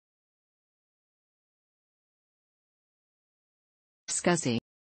Scsi.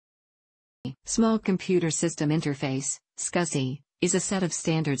 Small Computer System Interface, Scsi, is a set of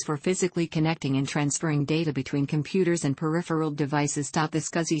standards for physically connecting and transferring data between computers and peripheral devices. The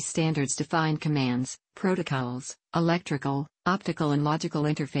Scsi standards define commands, protocols, electrical, optical and logical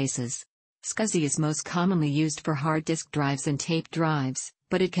interfaces. Scsi is most commonly used for hard disk drives and tape drives,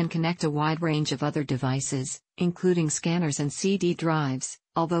 but it can connect a wide range of other devices, including scanners and CD drives,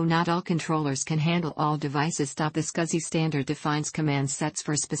 although not all controllers can handle all devices. The Scsi standard defines command sets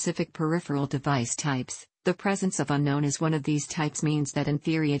for specific peripheral device types. The presence of unknown as one of these types means that in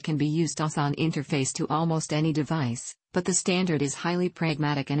theory it can be used as an interface to almost any device, but the standard is highly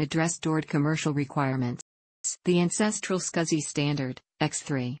pragmatic and addresses stored commercial requirements. The ancestral Scsi standard,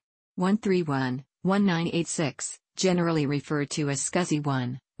 X3. 131-1986, generally referred to as Scsi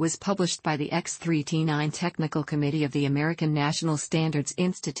 1, was published by the X3T9 Technical Committee of the American National Standards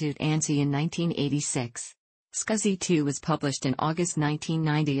Institute ANSI in 1986. Scsi 2 was published in August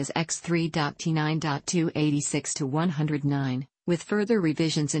 1990 as X3.T9.286-109, with further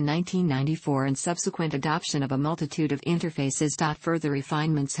revisions in 1994 and subsequent adoption of a multitude of interfaces. Further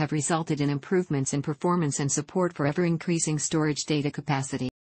refinements have resulted in improvements in performance and support for ever-increasing storage data capacity.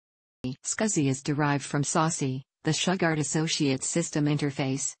 Scsi is derived from SASI, the Shugart Associates System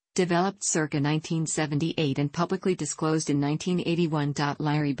Interface, developed circa 1978 and publicly disclosed in 1981.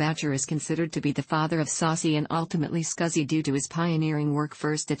 Larry Boucher is considered to be the father of SASI and ultimately Scsi due to his pioneering work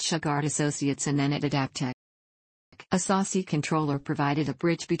first at Shugart Associates and then at Adaptec. A SASI controller provided a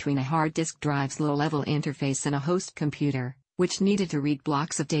bridge between a hard disk drive's low-level interface and a host computer, which needed to read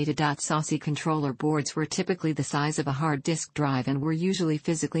blocks of data. SASI controller boards were typically the size of a hard disk drive and were usually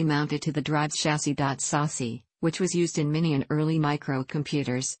physically mounted to the drive's chassis. SASI, which was used in mini and early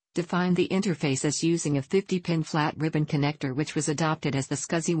microcomputers, defined the interface as using a 50-pin flat ribbon connector, which was adopted as the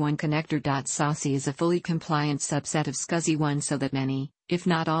Scsi 1 connector. SASI is a fully compliant subset of Scsi 1 so that many, if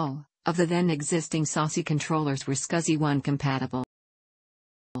not all, of the then existing SASI controllers were Scsi 1 compatible.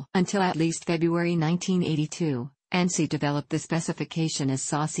 Until at least February 1982, ANSI developed the specification as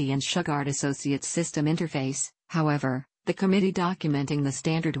SASI and Shugart Associates System Interface. However, the committee documenting the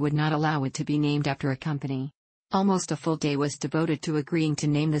standard would not allow it to be named after a company. Almost a full day was devoted to agreeing to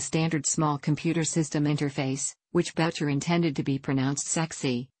name the standard Small Computer System Interface, which Boucher intended to be pronounced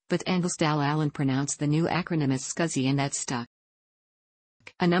Scsi, but Andelsdal Allen pronounced the new acronym as Scsi and that stuck.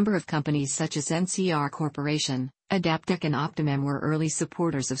 A number of companies such as NCR Corporation, Adaptec and Optimum were early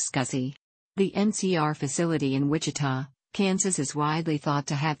supporters of Scsi. The NCR facility in Wichita, Kansas is widely thought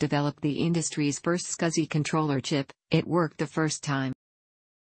to have developed the industry's first Scsi controller chip. It worked the first time.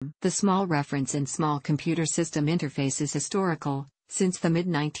 The small reference in Small Computer System Interface is historical. Since the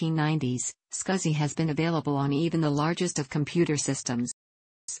mid-1990s, Scsi has been available on even the largest of computer systems.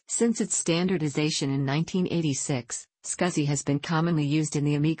 Since its standardization in 1986, Scsi has been commonly used in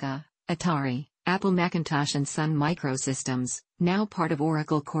the Amiga, Atari, Apple Macintosh and Sun Microsystems, now part of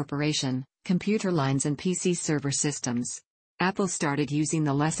Oracle Corporation, computer lines and PC server systems. Apple started using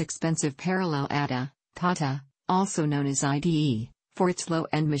the less expensive parallel ATA, PATA, also known as IDE, for its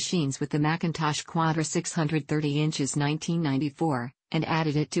low-end machines with the Macintosh Quadra 630 inches 1994, and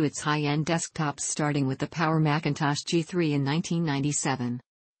added it to its high-end desktops starting with the Power Macintosh G3 in 1997.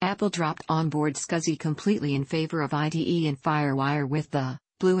 Apple dropped onboard Scsi completely in favor of IDE and FireWire with the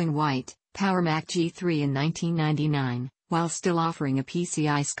blue and white Power Mac G3 in 1999, while still offering a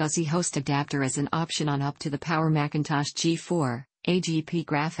PCI Scsi host adapter as an option on up to the Power Macintosh G4, AGP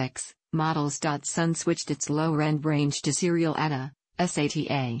graphics models. Sun switched its low-end range to serial ATA,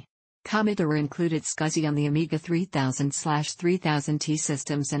 SATA. Commodore included Scsi on the Amiga 3000/3000T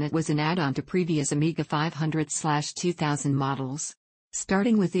systems and it was an add-on to previous Amiga 500/2000 models.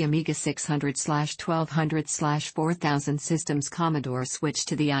 Starting with the Amiga 600/1200/4000 systems, Commodore switched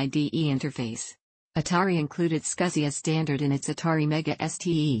to the IDE interface. Atari included Scsi as standard in its Atari Mega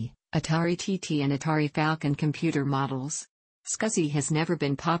STE, Atari TT and Atari Falcon computer models. Scsi has never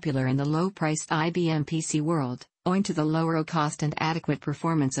been popular in the low-priced IBM PC world, owing to the lower cost and adequate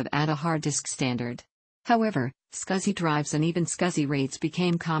performance of ATA hard disk standard. However, Scsi drives and even Scsi RAIDs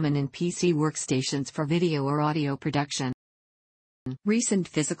became common in PC workstations for video or audio production. Recent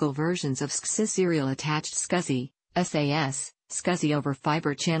physical versions of Scsi serial attached Scsi, SAS, Scsi over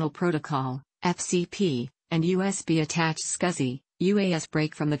Fiber Channel Protocol, FCP, and USB attached Scsi, UAS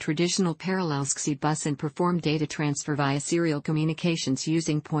break from the traditional parallel Scsi bus and perform data transfer via serial communications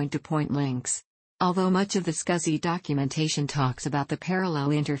using point-to-point links. Although much of the Scsi documentation talks about the parallel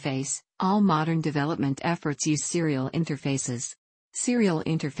interface, all modern development efforts use serial interfaces. Serial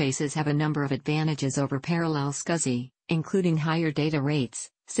interfaces have a number of advantages over parallel Scsi, including higher data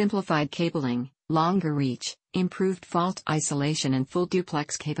rates, simplified cabling, longer reach, improved fault isolation and full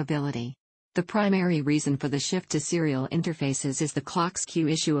duplex capability. The primary reason for the shift to serial interfaces is the clock's Q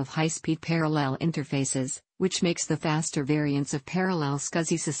issue of high-speed parallel interfaces, which makes the faster variants of parallel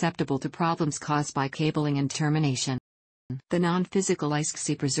Scsi susceptible to problems caused by cabling and termination. The non-physical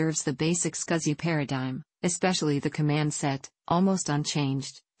ANSI preserves the basic Scsi paradigm, especially the command set, almost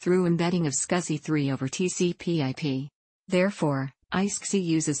unchanged, through embedding of Scsi 3 over TCP/IP. Therefore, ANSI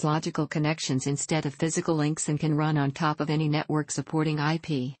uses logical connections instead of physical links and can run on top of any network supporting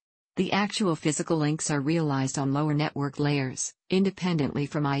IP. The actual physical links are realized on lower network layers, independently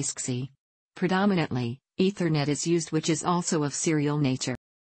from ANSI. Predominantly, Ethernet is used, which is also of serial nature.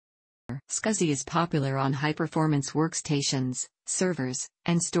 Scsi is popular on high-performance workstations, servers,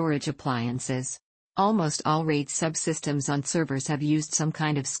 and storage appliances. Almost all RAID subsystems on servers have used some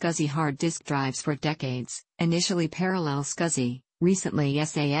kind of Scsi hard disk drives for decades, initially parallel Scsi, recently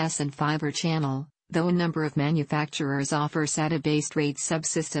SAS and fiber channel, though a number of manufacturers offer SATA-based RAID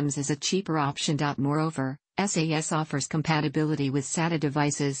subsystems as a cheaper option. Moreover, SAS offers compatibility with SATA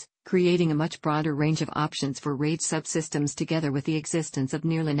devices, creating a much broader range of options for RAID subsystems together with the existence of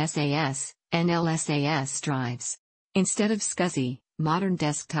nearline SAS, NLSAS drives. Instead of Scsi, modern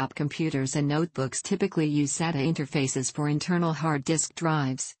desktop computers and notebooks typically use SATA interfaces for internal hard disk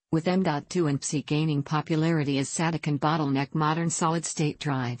drives, with M.2 and PSI gaining popularity as SATA can bottleneck modern solid-state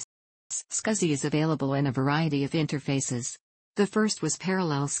drives. Scsi is available in a variety of interfaces. The first was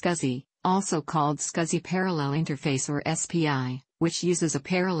parallel Scsi, also called Scsi Parallel Interface or SPI, which uses a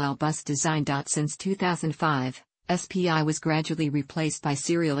parallel bus design. Since 2005, SPI was gradually replaced by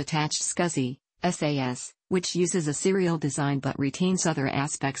serial attached Scsi, SAS, which uses a serial design but retains other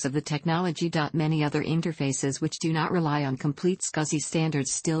aspects of the technology. Many other interfaces which do not rely on complete Scsi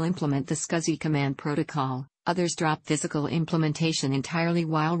standards still implement the Scsi command protocol. Others drop physical implementation entirely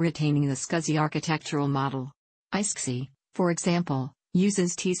while retaining the Scsi architectural model. ANSI, for example,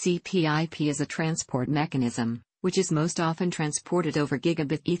 uses TCP/IP as a transport mechanism, which is most often transported over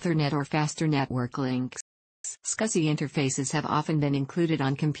gigabit Ethernet or faster network links. Scsi interfaces have often been included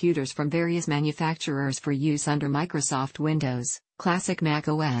on computers from various manufacturers for use under Microsoft Windows, classic Mac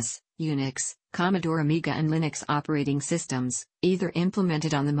OS, Unix, Commodore Amiga and Linux operating systems, either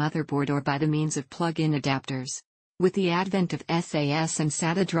implemented on the motherboard or by the means of plug-in adapters. With the advent of SAS and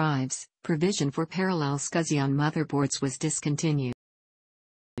SATA drives, provision for parallel Scsi on motherboards was discontinued.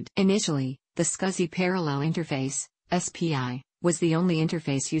 Initially, the Scsi Parallel Interface, SPI, was the only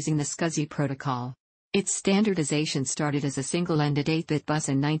interface using the Scsi protocol. Its standardization started as a single-ended 8-bit bus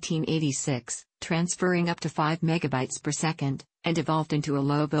in 1986, transferring up to 5 megabytes per second, and evolved into a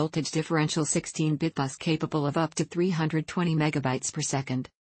low-voltage differential 16-bit bus capable of up to 320 megabytes per second.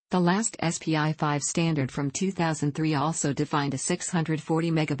 The last SPI 5 standard from 2003 also defined a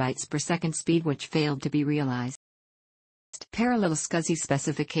 640 megabytes per second speed, which failed to be realized. Parallel Scsi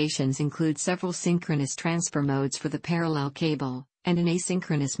specifications include several synchronous transfer modes for the parallel cable, and an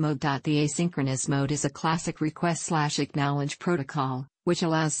asynchronous mode. The asynchronous mode is a classic request/acknowledge protocol, which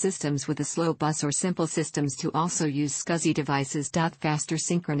allows systems with a slow bus or simple systems to also use Scsi devices. Faster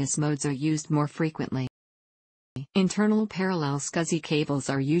synchronous modes are used more frequently. Internal parallel Scsi cables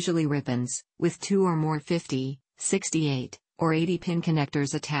are usually ribbons, with 2 or more 50, 68, or 80-pin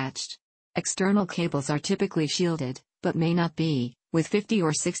connectors attached. External cables are typically shielded, but may not be, with 50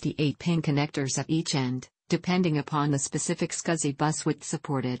 or 68-pin connectors at each end, depending upon the specific Scsi bus width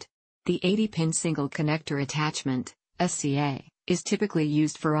supported. The 80-pin single connector attachment, SCA, is typically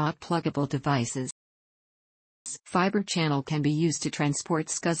used for pluggable devices. Fiber channel can be used to transport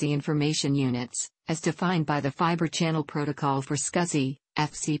Scsi information units, as defined by the Fiber Channel Protocol for Scsi,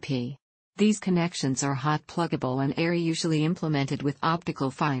 FCP. These connections are hot pluggable and are usually implemented with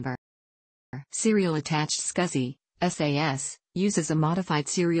optical fiber. Serial attached Scsi, SAS, uses a modified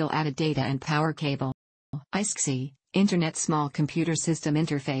serial added data and power cable. ANSI, Internet Small Computer System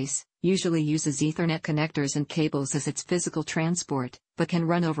Interface, usually uses Ethernet connectors and cables as its physical transport, but can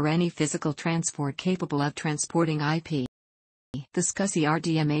run over any physical transport capable of transporting IP. The Scsi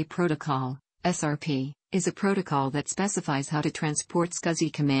RDMA protocol, SRP, is a protocol that specifies how to transport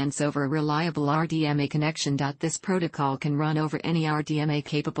Scsi commands over a reliable RDMA connection. This protocol can run over any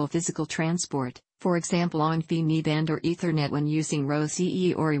RDMA-capable physical transport, for example on InfiniBand or Ethernet when using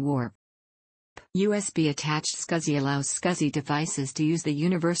RoCE or eWarp. USB-attached Scsi allows Scsi devices to use the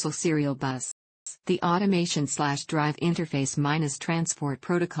Universal Serial Bus. The Automation/Drive Interface - Transport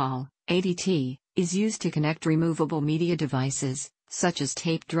Protocol, ADT, is used to connect removable media devices, such as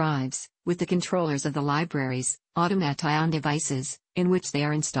tape drives, with the controllers of the libraries, automation devices, in which they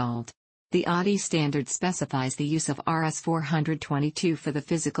are installed. The ADI standard specifies the use of RS-422 for the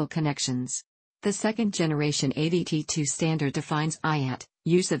physical connections. The second-generation ADT2 standard defines IAT,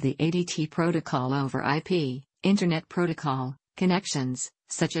 use of the ADT protocol over IP, Internet Protocol, connections,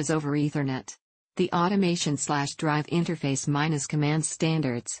 such as over Ethernet. The Automation/Drive Interface Commands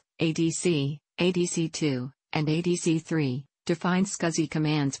standards, ADC, ADC2, and ADC3, define SCSI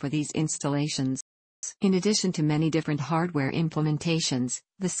commands for these installations. In addition to many different hardware implementations,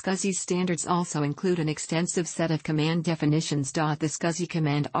 the SCSI standards also include an extensive set of command definitions. The SCSI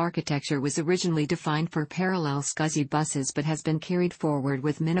command architecture was originally defined for parallel SCSI buses but has been carried forward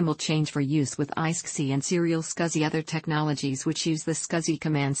with minimal change for use with iSCSI and serial SCSI. Other technologies which use the SCSI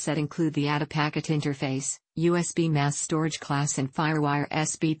command set include the ATA packet interface, USB mass storage class, and FireWire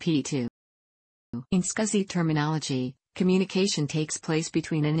SBP2. In SCSI terminology, communication takes place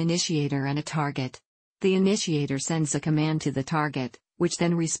between an initiator and a target. The initiator sends a command to the target, which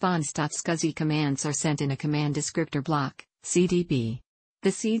then responds. SCSI commands are sent in a command descriptor block, CDB.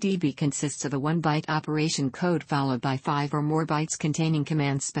 The CDB consists of a 1-byte operation code followed by 5 or more bytes containing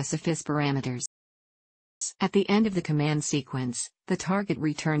command specific parameters. At the end of the command sequence, the target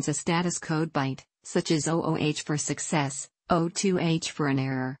returns a status code byte, such as 00H for success, 02H for an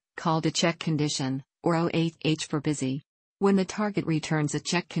error, called a check condition, or 08H for busy. When the target returns a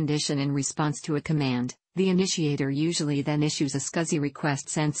check condition in response to a command, the initiator usually then issues a SCSI request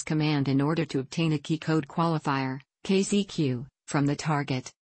sense command in order to obtain a key code qualifier, KCQ, from the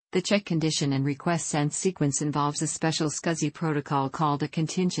target. The check condition and request sense sequence involves a special SCSI protocol called a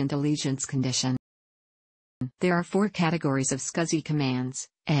contingent allegiance condition. There are 4 categories of SCSI commands: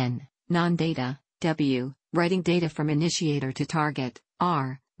 N, non-data; W, writing data from initiator to target;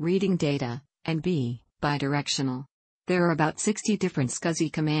 R, reading data; and B, bidirectional. There are about 60 different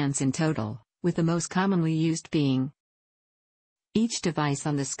SCSI commands in total, with the most commonly used being: each device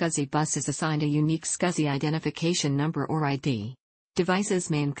on the SCSI bus is assigned a unique SCSI identification number or ID. Devices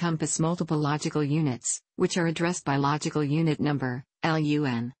may encompass multiple logical units, which are addressed by logical unit number,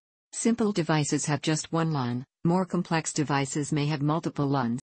 LUN. Simple devices have just one LUN, more complex devices may have multiple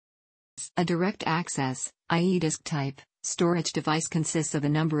LUNs. A direct access, i.e. disk type, storage device consists of a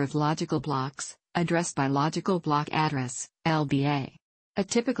number of logical blocks, addressed by logical block address, LBA. A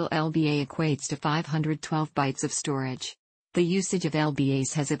typical LBA equates to 512 bytes of storage. The usage of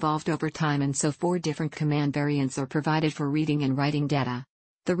LBAs has evolved over time, and so 4 different command variants are provided for reading and writing data.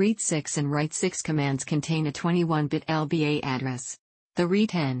 The read6 and write6 commands contain a 21-bit LBA address. The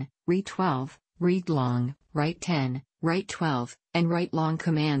read10, read12, read-long, write10, write12, and write-long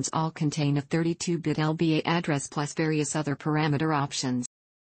commands all contain a 32-bit LBA address plus various other parameter options.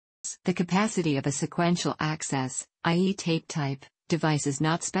 The capacity of a sequential access, i.e. tape type, device is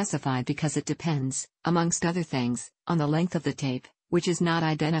not specified because it depends, amongst other things, on the length of the tape, which is not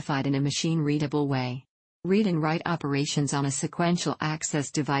identified in a machine-readable way. Read and write operations on a sequential access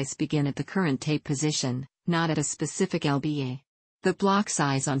device begin at the current tape position, not at a specific LBA. The block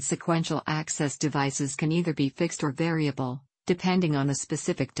size on sequential access devices can either be fixed or variable, depending on the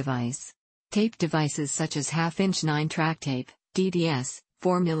specific device. Tape devices such as half-inch 9-track tape, DDS,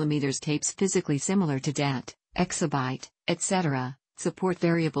 4mm tapes physically similar to DAT, exabyte, etc., support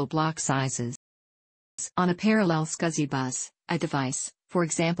variable block sizes. On a parallel SCSI bus, a device, for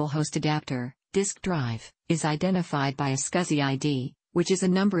example host adapter, disk drive, is identified by a SCSI ID, which is a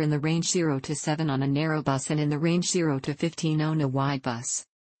number in the range 0 to 7 on a narrow bus and in the range 0 to 15 on a wide bus.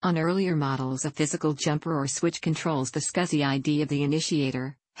 On earlier models, a physical jumper or switch controls the SCSI ID of the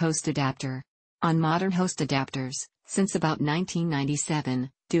initiator, host adapter. On modern host adapters, since about 1997,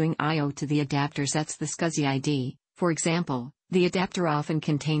 doing I/O to the adapter sets the SCSI ID. For example, the adapter often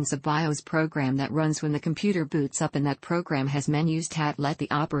contains a BIOS program that runs when the computer boots up, and that program has menus that let the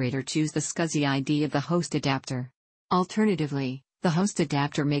operator choose the SCSI ID of the host adapter. Alternatively, the host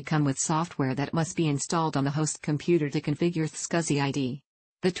adapter may come with software that must be installed on the host computer to configure the SCSI ID.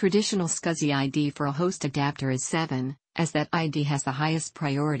 The traditional SCSI ID for a host adapter is 7, as that ID has the highest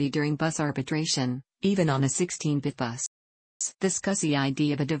priority during bus arbitration, even on a 16-bit bus. The SCSI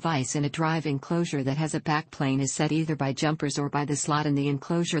ID of a device in a drive enclosure that has a backplane is set either by jumpers or by the slot in the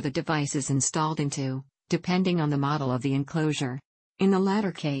enclosure the device is installed into, depending on the model of the enclosure. In the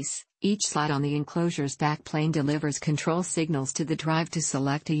latter case, each slot on the enclosure's backplane delivers control signals to the drive to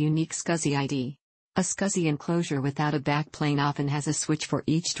select a unique SCSI ID. A SCSI enclosure without a backplane often has a switch for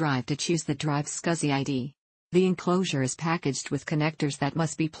each drive to choose the drive's SCSI ID. The enclosure is packaged with connectors that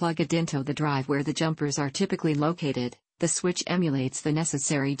must be plugged into the drive where the jumpers are typically located. The switch emulates the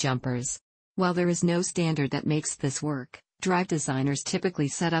necessary jumpers. While there is no standard that makes this work, drive designers typically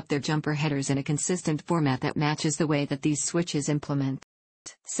set up their jumper headers in a consistent format that matches the way that these switches implement.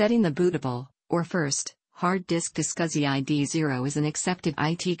 Setting the bootable, or first, Hard disk to Scsi ID 0 is an accepted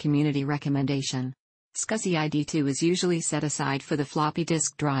IT community recommendation. Scsi ID 2 is usually set aside for the floppy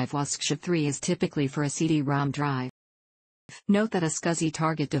disk drive, while Scsi 3 is typically for a CD-ROM drive. Note that a Scsi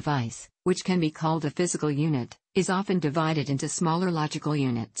target device, which can be called a physical unit, is often divided into smaller logical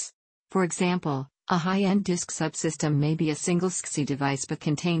units. For example, a high-end disk subsystem may be a single Scsi device but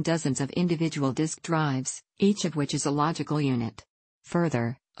contain dozens of individual disk drives, each of which is a logical unit.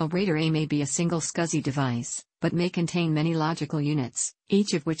 Further, a RAID array may be a single Scsi device, but may contain many logical units,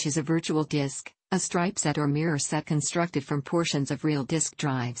 each of which is a virtual disk, a stripe set or mirror set constructed from portions of real disk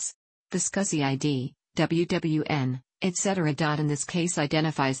drives. The Scsi ID, WWN, etc. In this case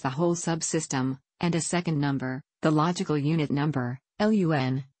identifies the whole subsystem, and a second number, the logical unit number,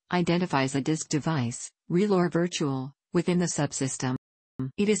 LUN, identifies a disk device, real or virtual, within the subsystem.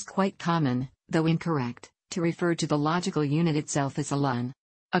 It is quite common, though incorrect, to refer to the logical unit itself as a LUN.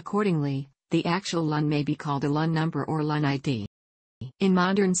 Accordingly, the actual LUN may be called a LUN number or LUN ID. In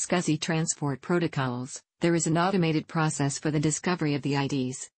modern Scsi transport protocols, there is an automated process for the discovery of the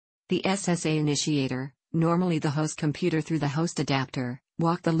IDs. The SSA initiator, normally the host computer through the host adapter,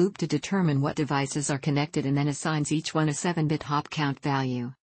 walks the loop to determine what devices are connected and then assigns each one a 7-bit hop count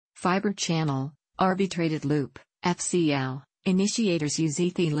value. Fiber channel, arbitrated loop, FCL, initiators use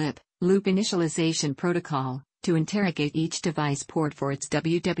ETH-LIP, loop initialization protocol, to interrogate each device port for its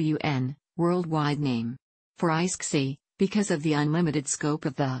WWN, worldwide name. For iSCSI, because of the unlimited scope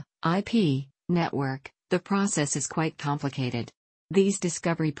of the IP network, the process is quite complicated. These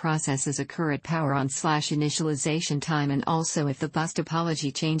discovery processes occur at power-on/initialization time and also if the bus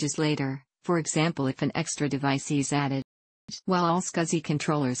topology changes later, for example if an extra device is added. While all Scsi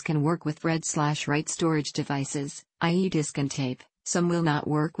controllers can work with read/write storage devices, i.e. disk and tape, some will not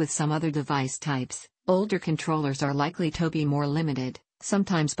work with some other device types. Older controllers are likely to be more limited,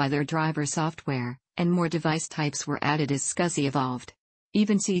 sometimes by their driver software, and more device types were added as Scsi evolved.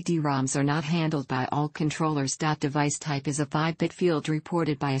 Even CD-ROMs are not handled by all controllers. Device type is a 5-bit field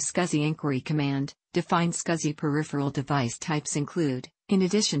reported by a Scsi inquiry command. Defined Scsi peripheral device types include, in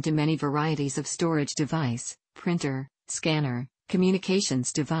addition to many varieties of storage device, printer, scanner,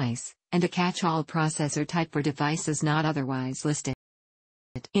 communications device, and a catch-all processor type for devices not otherwise listed.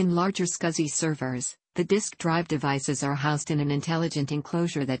 In larger Scsi servers, the disk drive devices are housed in an intelligent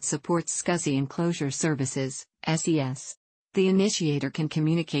enclosure that supports Scsi enclosure services, SES. The initiator can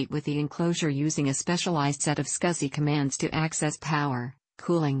communicate with the enclosure using a specialized set of Scsi commands to access power,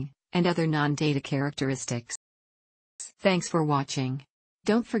 cooling, and other non-data characteristics. Thanks for watching.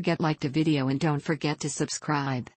 Don't forget to like the video and don't forget to subscribe.